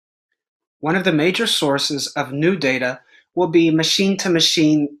One of the major sources of new data will be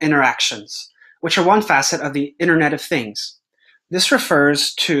machine-to-machine interactions, which are one facet of the Internet of Things. This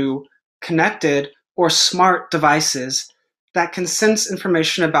refers to connected or smart devices that can sense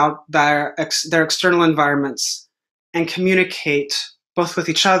information about their external environments and communicate both with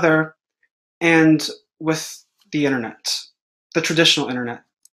each other and with the Internet, the traditional Internet.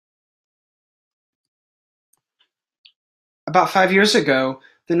 About 5 years ago,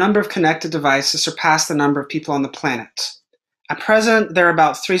 the number of connected devices surpassed the number of people on the planet. At present, there are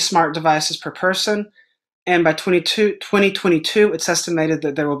about 3 smart devices per person, and by 2022, it's estimated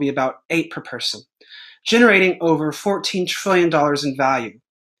that there will be about 8 per person, generating over $14 trillion in value,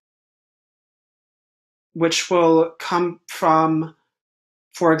 which will come from,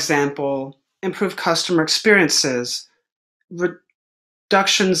 for example, improved customer experiences,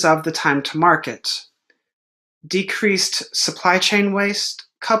 reductions of the time to market, decreased supply chain waste,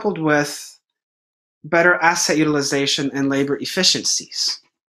 coupled with better asset utilization and labor efficiencies.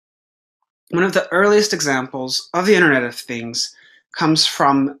 One of the earliest examples of the Internet of Things comes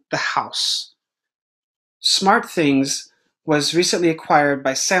from the house. SmartThings was recently acquired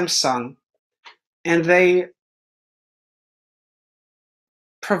by Samsung, and they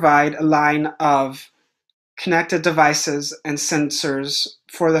provide a line of connected devices and sensors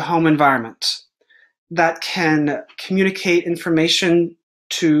for the home environment that can communicate information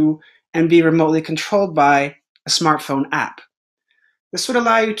to and be remotely controlled by a smartphone app. This would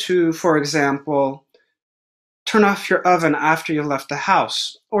allow you to, for example, turn off your oven after you've left the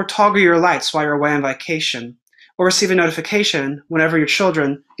house, or toggle your lights while you're away on vacation, or receive a notification whenever your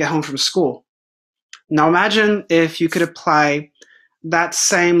children get home from school. Now imagine if you could apply that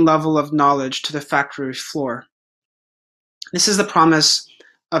same level of knowledge to the factory floor. This is the promise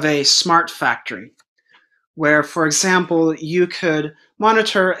of a smart factory, where, for example, you could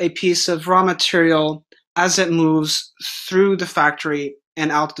monitor a piece of raw material as it moves through the factory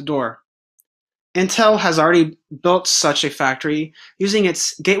and out the door. Intel has already built such a factory using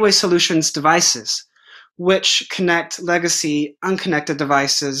its Gateway Solutions devices, which connect legacy unconnected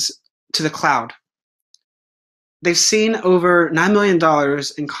devices to the cloud. They've seen over $9 million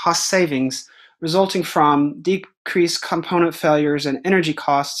in cost savings resulting from decreased component failures and energy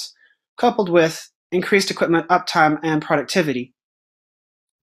costs, coupled with increased equipment uptime and productivity.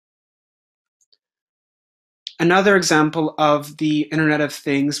 Another example of the Internet of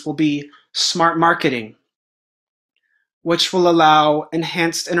Things will be smart marketing, which will allow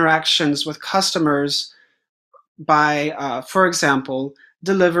enhanced interactions with customers by, for example,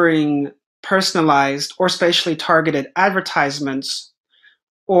 delivering personalized or spatially targeted advertisements,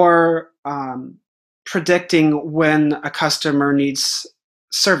 or predicting when a customer needs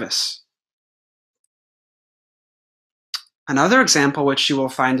service. Another example, which you will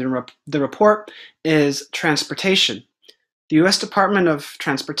find in the report, is transportation. The U.S. Department of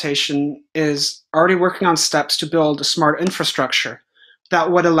Transportation is already working on steps to build a smart infrastructure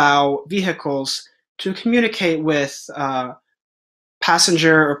that would allow vehicles to communicate with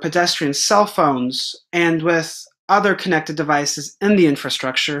passenger or pedestrian cell phones and with other connected devices in the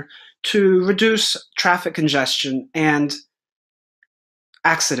infrastructure to reduce traffic congestion and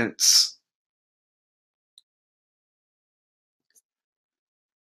accidents.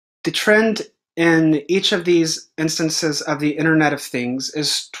 The trend in each of these instances of the Internet of Things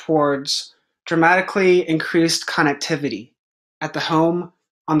is towards dramatically increased connectivity at the home,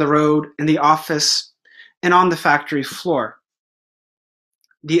 on the road, in the office, and on the factory floor.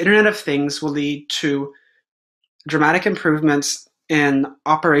 The Internet of Things will lead to dramatic improvements in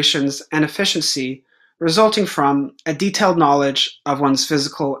operations and efficiency resulting from a detailed knowledge of one's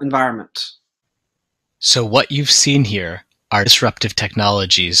physical environment. So what you've seen here are disruptive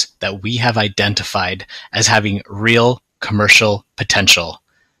technologies that we have identified as having real commercial potential.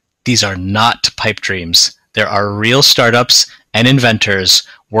 These are not pipe dreams. There are real startups and inventors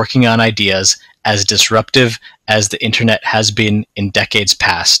working on ideas as disruptive as the internet has been in decades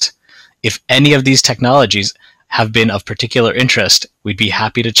past. If any of these technologies have been of particular interest, we'd be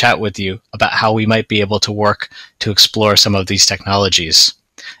happy to chat with you about how we might be able to work to explore some of these technologies.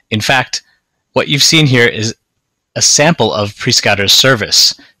 In fact, what you've seen here is a sample of Prescatter's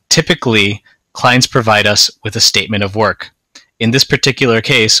service. Typically, clients provide us with a statement of work. In this particular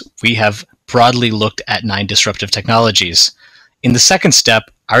case, we have broadly looked at 9 disruptive technologies. In the second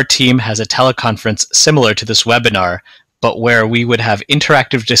step, our team has a teleconference similar to this webinar, but where we would have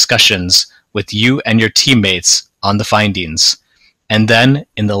interactive discussions with you and your teammates on the findings. And then,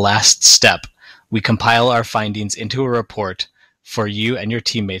 in the last step, we compile our findings into a report for you and your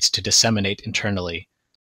teammates to disseminate internally.